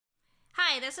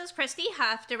Hi, this is Christy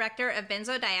Huff, Director of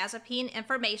Benzodiazepine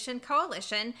Information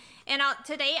Coalition, and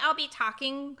today I'll be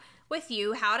talking with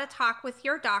you how to talk with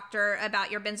your doctor about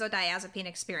your benzodiazepine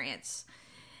experience.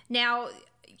 Now,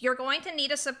 you're going to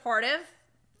need a supportive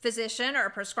physician or a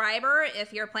prescriber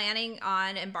if you're planning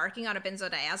on embarking on a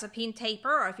benzodiazepine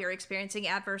taper or if you're experiencing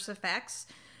adverse effects.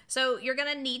 So you're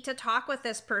going to need to talk with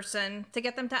this person to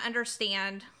get them to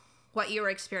understand what you're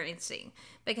experiencing,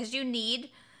 because you need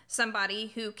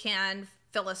somebody who can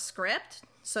fill a script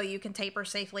so you can taper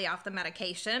safely off the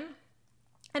medication,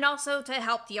 and also to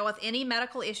help deal with any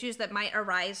medical issues that might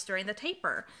arise during the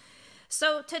taper.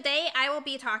 So today I will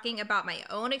be talking about my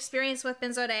own experience with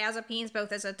benzodiazepines,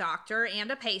 both as a doctor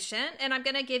and a patient, and I'm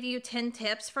going to give you 10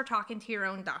 tips for talking to your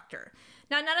own doctor.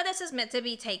 Now, none of this is meant to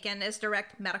be taken as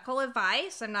direct medical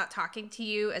advice. I'm not talking to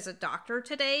you as a doctor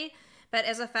today, but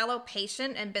as a fellow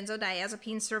patient and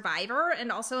benzodiazepine survivor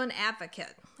and also an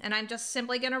advocate. And I'm just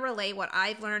simply going to relay what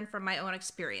I've learned from my own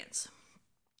experience.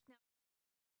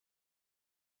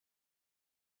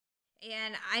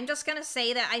 And I'm just going to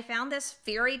say that I found this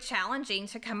very challenging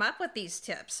to come up with these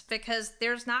tips, because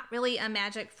there's not really a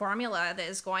magic formula that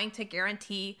is going to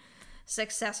guarantee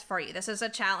success for you. This is a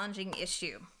challenging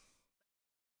issue.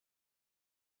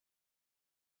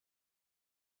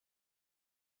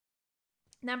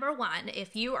 Number one,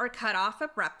 if you are cut off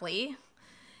abruptly,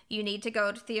 you need to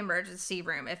go to the emergency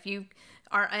room if you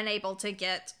are unable to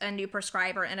get a new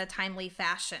prescriber in a timely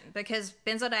fashion, because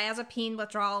benzodiazepine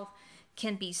withdrawal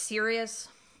can be serious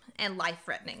and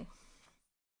life-threatening.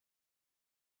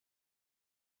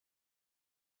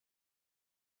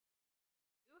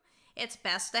 It's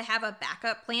best to have a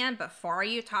backup plan before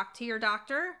you talk to your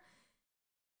doctor.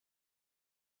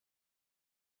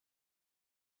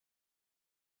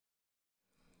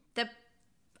 The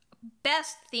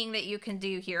best thing that you can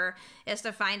do here is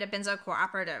to find a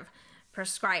benzo-cooperative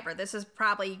prescriber. This is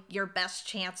probably your best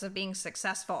chance of being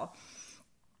successful.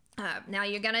 Now,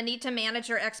 you're going to need to manage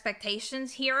your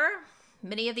expectations here.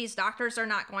 Many of these doctors are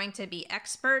not going to be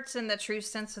experts in the true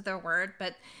sense of the word,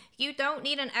 but you don't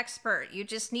need an expert. You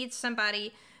just need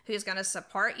somebody who's going to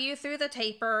support you through the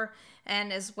taper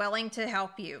and is willing to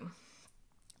help you.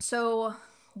 So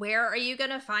where are you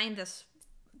going to find this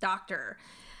doctor?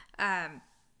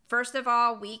 First of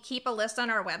all, we keep a list on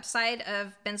our website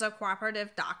of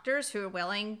benzo-cooperative doctors who are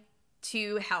willing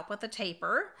to help with the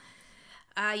taper.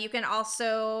 You can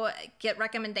also get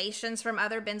recommendations from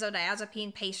other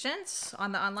benzodiazepine patients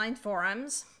on the online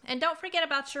forums. And don't forget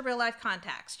about your real-life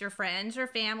contacts, your friends, your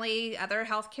family, other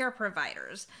healthcare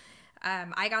providers.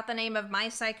 I got the name of my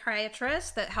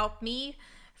psychiatrist that helped me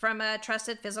from a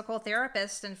trusted physical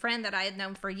therapist and friend that I had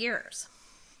known for years.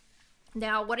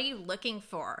 Now, what are you looking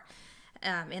for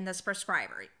in this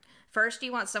prescriber? First,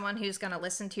 you want someone who's going to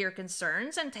listen to your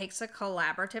concerns and takes a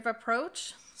collaborative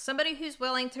approach. Somebody who's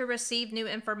willing to receive new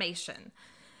information.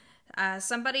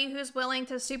 Somebody who's willing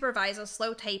to supervise a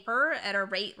slow taper at a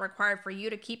rate required for you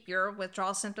to keep your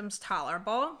withdrawal symptoms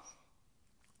tolerable.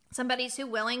 Somebody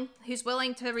who's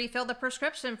willing to refill the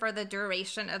prescription for the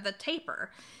duration of the taper.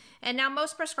 And now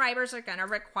most prescribers are going to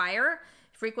require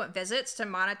frequent visits to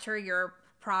monitor your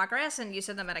progress and use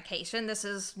of the medication. This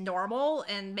is normal,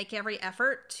 and make every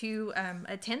effort to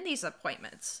attend these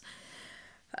appointments.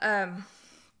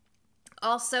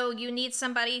 Also, you need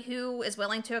somebody who is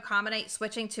willing to accommodate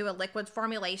switching to a liquid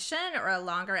formulation or a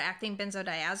longer acting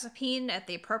benzodiazepine at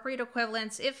the appropriate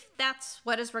equivalents if that's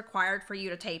what is required for you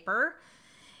to taper.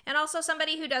 And also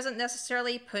somebody who doesn't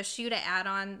necessarily push you to add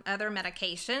on other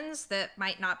medications that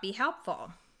might not be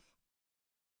helpful.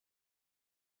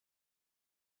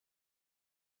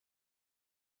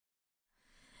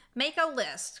 Make a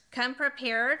list. Come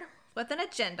prepared with an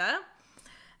agenda,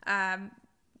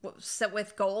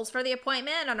 with goals for the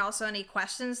appointment and also any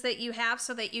questions that you have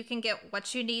so that you can get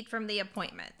what you need from the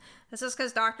appointment. This is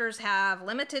because doctors have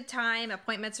limited time.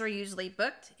 Appointments are usually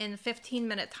booked in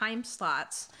 15-minute time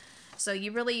slots. So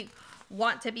you really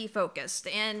want to be focused.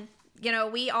 And, you know,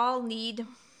 we all need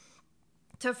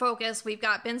to focus. We've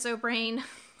got benzo brain,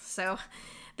 so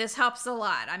this helps a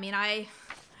lot. I mean, I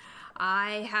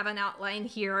have an outline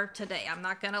here today, I'm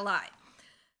not going to lie.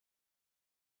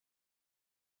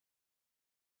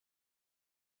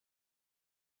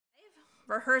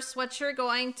 Rehearse what you're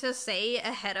going to say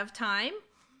ahead of time.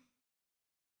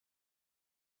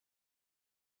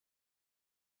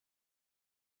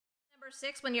 Number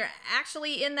 6, when you're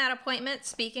actually in that appointment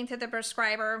speaking to the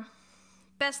prescriber,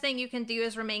 best thing you can do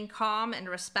is remain calm and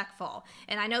respectful.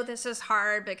 And I know this is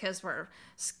hard because we're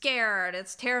scared,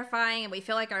 it's terrifying, and we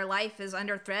feel like our life is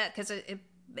under threat, because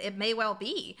it may well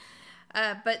be.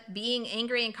 But being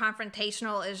angry and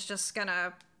confrontational is just going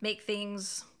to make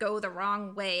things go the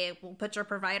wrong way. It will put your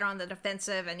provider on the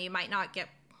defensive, and you might not get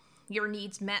your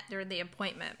needs met during the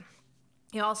appointment.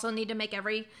 You also need to make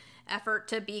every effort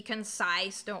to be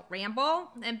concise, don't ramble,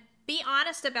 and be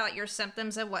honest about your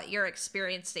symptoms and what you're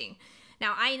experiencing.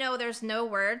 Now, I know there's no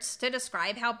words to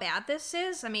describe how bad this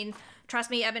is. I mean, trust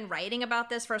me, I've been writing about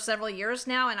this for several years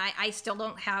now, and I still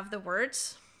don't have the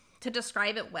words to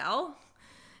describe it well.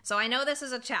 So I know this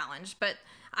is a challenge, but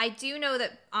I do know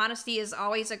that honesty is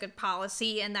always a good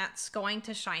policy, and that's going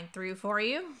to shine through for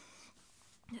you.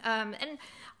 And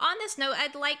on this note,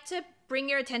 I'd like to bring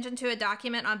your attention to a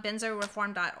document on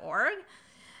benzoreform.org.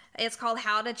 It's called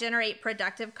How to Generate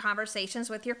Productive Conversations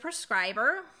with Your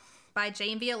Prescriber by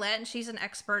Jane Violette, and she's an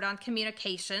expert on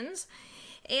communications.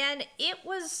 And it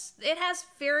has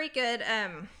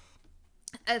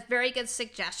a very good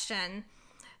suggestion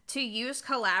to use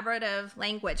collaborative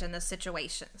language in this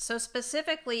situation. So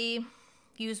specifically,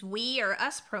 use we or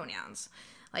us pronouns.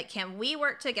 Like, can we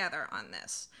work together on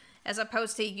this? As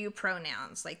opposed to you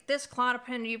pronouns. Like, this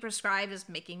Klonopin you prescribed is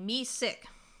making me sick.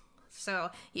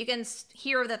 So you can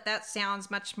hear that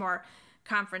sounds much more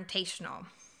confrontational.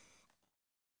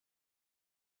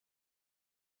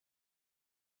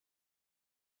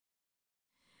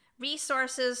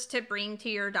 Resources to bring to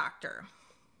your doctor.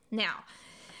 Now,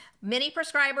 many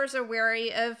prescribers are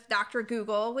wary of Dr.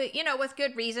 Google, with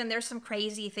good reason. There's some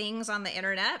crazy things on the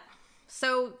internet.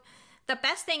 So the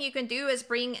best thing you can do is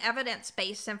bring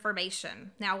evidence-based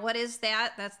information. Now, what is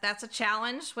that? That's a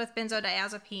challenge with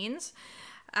benzodiazepines.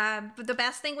 But the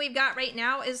best thing we've got right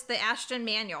now is the Ashton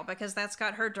Manual, because that's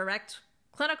got her direct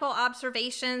clinical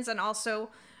observations and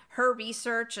also her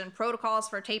research and protocols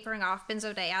for tapering off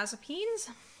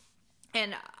benzodiazepines.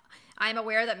 And I'm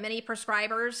aware that many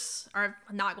prescribers are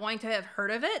not going to have heard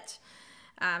of it.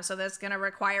 So that's going to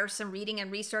require some reading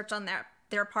and research on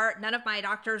their part. None of my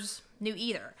doctors knew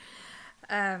either.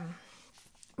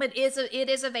 But it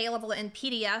is available in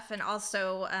PDF and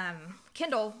also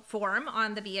Kindle form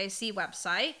on the BIC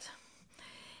website.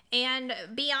 And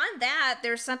beyond that,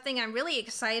 there's something I'm really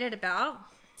excited about.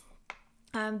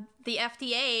 The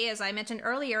FDA, as I mentioned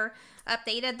earlier,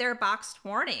 updated their boxed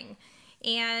warning.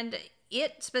 And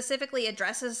it specifically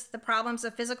addresses the problems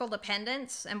of physical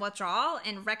dependence and withdrawal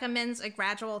and recommends a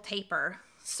gradual taper.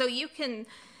 So you can...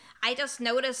 I just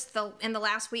noticed in the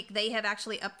last week they have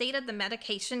actually updated the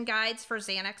medication guides for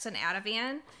Xanax and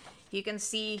Ativan. You can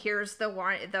see here's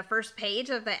the first page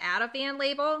of the Ativan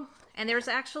label, and there's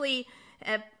actually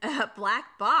a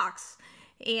black box.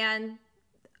 And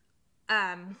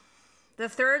the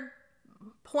third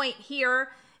point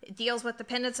here deals with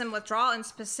dependence and withdrawal and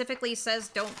specifically says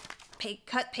don't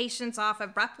cut patients off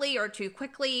abruptly or too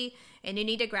quickly, and you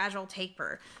need a gradual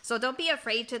taper. So don't be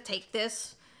afraid to take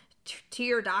this to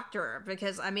your doctor,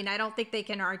 because I don't think they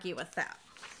can argue with that.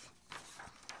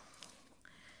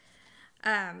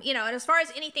 And as far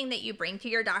as anything that you bring to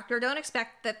your doctor, don't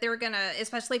expect that they're gonna,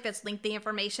 especially if it's lengthy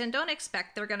information, don't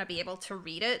expect they're gonna be able to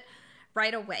read it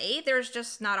right away. There's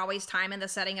just not always time in the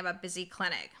setting of a busy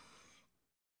clinic.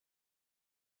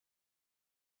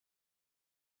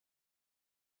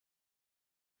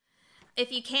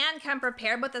 If you can come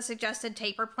prepared with a suggested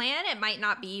taper plan, it might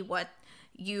not be what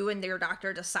you and your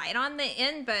doctor decide on the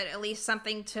end, but at least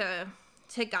something to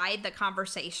guide the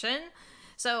conversation.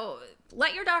 So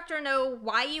let your doctor know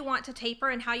why you want to taper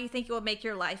and how you think it will make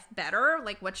your life better.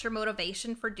 Like, what's your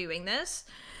motivation for doing this?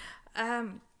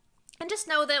 And just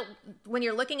know that when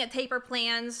you're looking at taper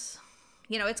plans,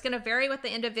 it's going to vary with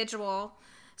the individual.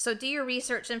 So do your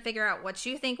research and figure out what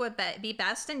you think would be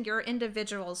best in your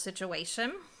individual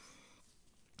situation.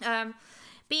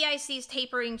 BIC's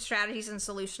tapering strategies and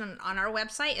solution on our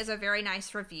website is a very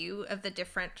nice review of the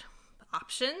different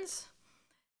options.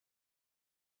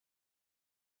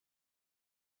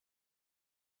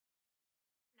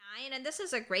 And this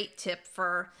is a great tip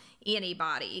for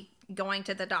anybody going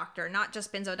to the doctor, not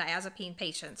just benzodiazepine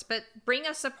patients, but bring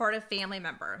a supportive family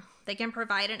member. They can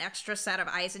provide an extra set of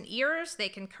eyes and ears, they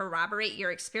can corroborate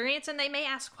your experience, and they may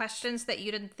ask questions that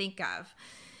you didn't think of.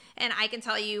 And I can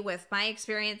tell you with my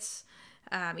experience,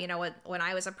 when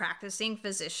I was a practicing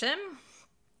physician,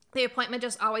 the appointment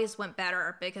just always went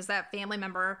better because that family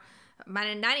member,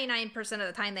 99% of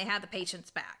the time, they had the patient's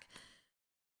back.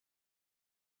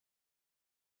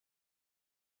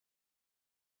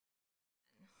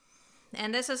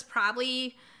 And this is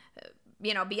probably,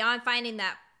 beyond finding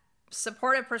that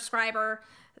supportive prescriber,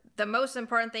 the most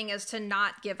important thing is to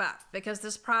not give up, because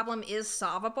this problem is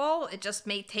solvable. It just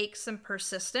may take some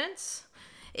persistence.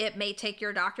 It may take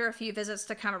your doctor a few visits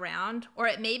to come around, or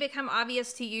it may become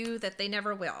obvious to you that they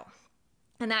never will.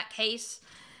 In that case,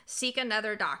 seek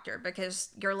another doctor because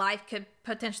your life could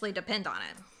potentially depend on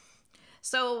it.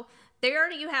 So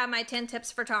there you have my 10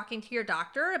 tips for talking to your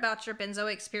doctor about your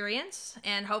benzo experience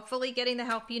and hopefully getting the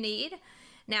help you need.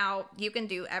 Now, you can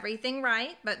do everything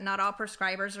right, but not all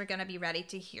prescribers are going to be ready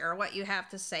to hear what you have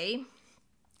to say.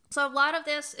 So a lot of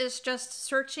this is just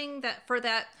searching for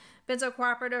that benzo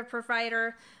cooperative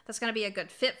provider that's going to be a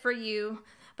good fit for you.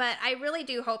 But I really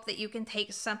do hope that you can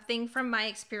take something from my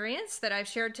experience that I've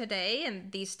shared today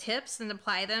and these tips and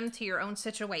apply them to your own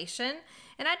situation.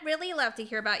 And I'd really love to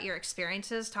hear about your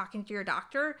experiences talking to your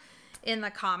doctor in the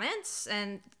comments.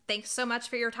 And thanks so much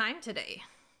for your time today.